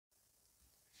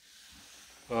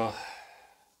Well,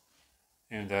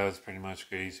 even though it's pretty much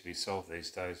could easily be solved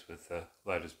these days with the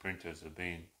latest printers of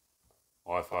being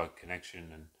Wi-Fi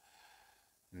connection and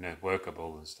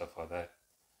networkable and stuff like that.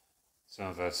 Some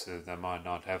of us that might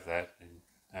not have that and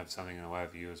have something in the way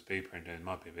of a USB printer, it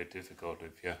might be a bit difficult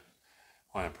if you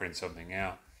want to print something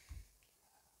out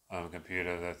on a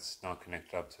computer that's not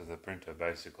connected up to the printer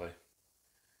basically.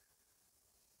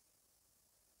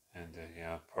 And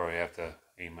probably have to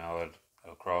email it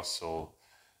across or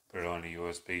put it on a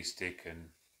USB stick and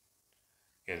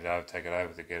take it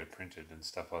over to get it printed and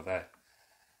stuff like that.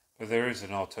 But there is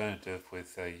an alternative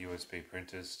with USB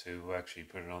printers to actually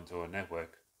put it onto a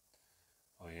network,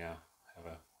 or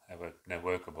have it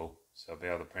networkable, so I'll be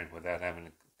able to print without having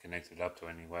it connected up to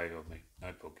any way of my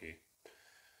notebook here.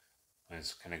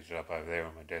 It's connected up over there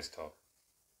on my desktop.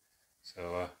 So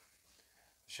I'll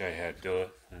show you how to do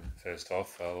it. And first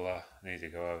off, I'll need to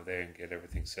go over there and get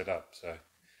everything set up. So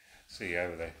see you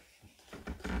over there.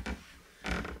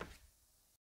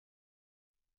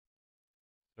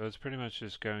 So it's pretty much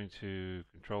just going to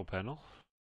control panel,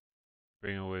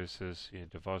 bring it where it says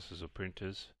devices or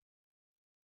printers.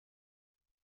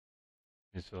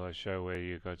 And so I show where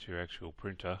you got your actual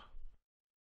printer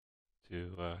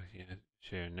to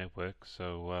share a network.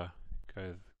 So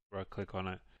go right click on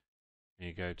it and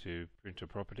you go to printer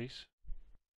properties.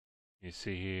 You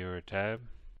see here a tab,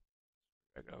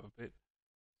 back up a bit,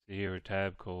 see here a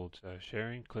tab called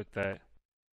sharing. Click that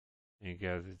and you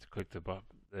go to click the button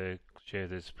there, share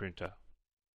this printer.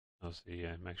 Obviously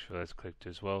make sure that's clicked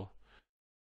as well.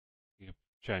 You can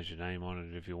change the name on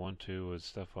it if you want to or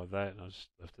stuff like that. I just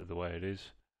left it the way it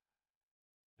is.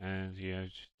 And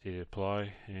just hit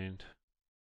apply and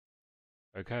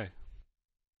okay.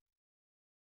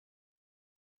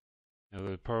 Now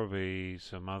there's probably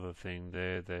some other thing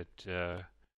there that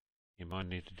you might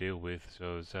need to deal with,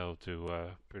 so it's able to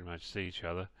pretty much see each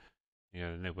other.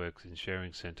 The networks and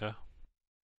sharing center.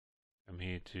 I'm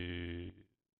here to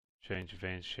change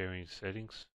advanced sharing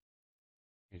settings.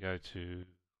 You go to,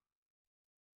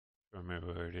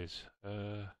 remember where it is.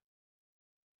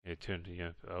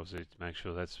 Obviously to make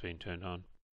sure that's been turned on.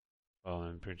 File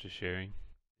and printer sharing.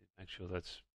 Make sure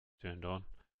that's turned on.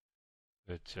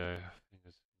 But I think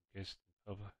it's guest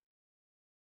and cover.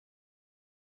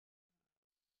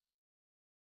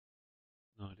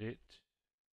 Not it.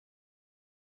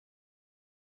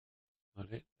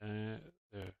 Not it. There.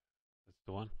 That's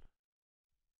the one.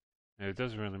 Now it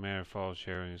doesn't really matter if file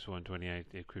sharing is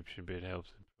 128. The encryption bit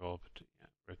helps and but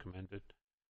recommended.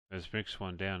 Let's mix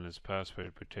one down as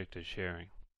password protected sharing.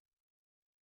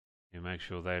 You make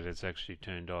sure that it's actually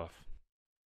turned off.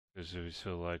 Because if you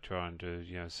sort of like trying to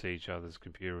see each other's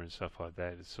computer and stuff like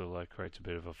that, it sort of like creates a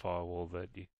bit of a firewall that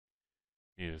you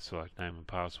need to select name and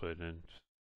password, and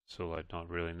sort of like not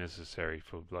really necessary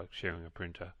for like sharing a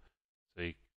printer. So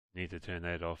you need to turn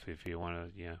that off if you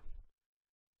want to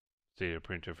see a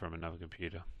printer from another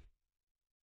computer.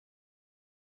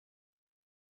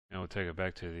 Now we'll take it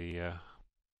back to the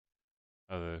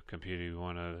other computer you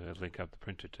want to link up the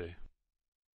printer to.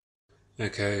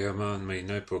 Okay, I'm on my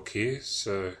notebook here,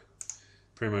 so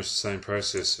pretty much the same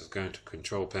process of going to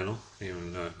control panel,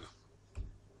 even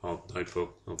old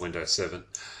notebook of Windows 7.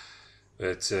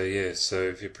 But so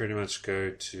if you pretty much go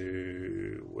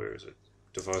to, where is it,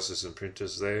 devices and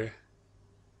printers there.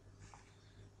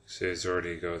 So it's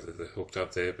already got the hooked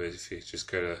up there, but if you just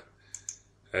go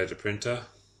to add a printer,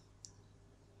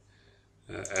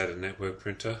 add a network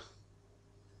printer,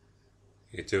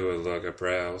 you do like a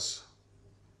browse,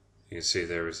 you can see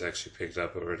there it's actually picked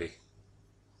up already.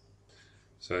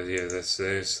 So that's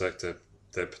there. Select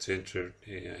that printer,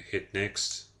 hit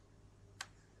next.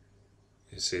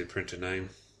 You see the printer name.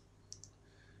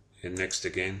 Hit next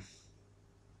again,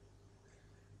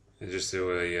 and just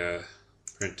do a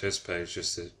print test page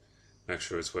just to make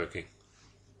sure it's working.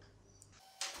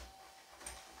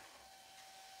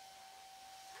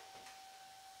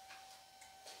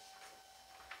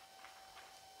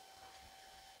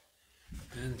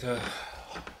 And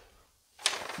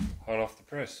hot off the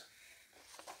press.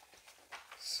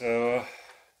 So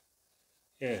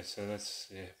so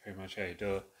that's pretty much how you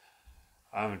do it.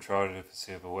 I haven't tried it to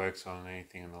see if it works on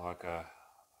anything like a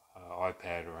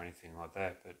iPad or anything like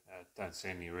that, but I don't see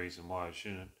any reason why it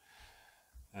shouldn't.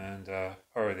 And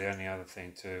probably the only other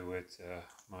thing too, it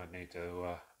might need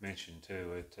to mention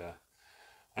too, it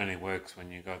only works when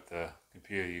you got the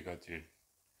computer you got your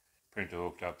printer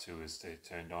hooked up to is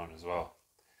turned on as well.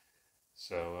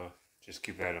 So just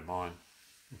keep that in mind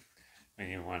when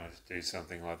you want to do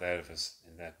something like that if it's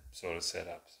in that sort of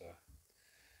setup. So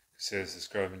consider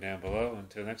subscribing down below.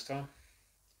 Until next time,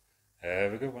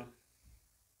 have a good one.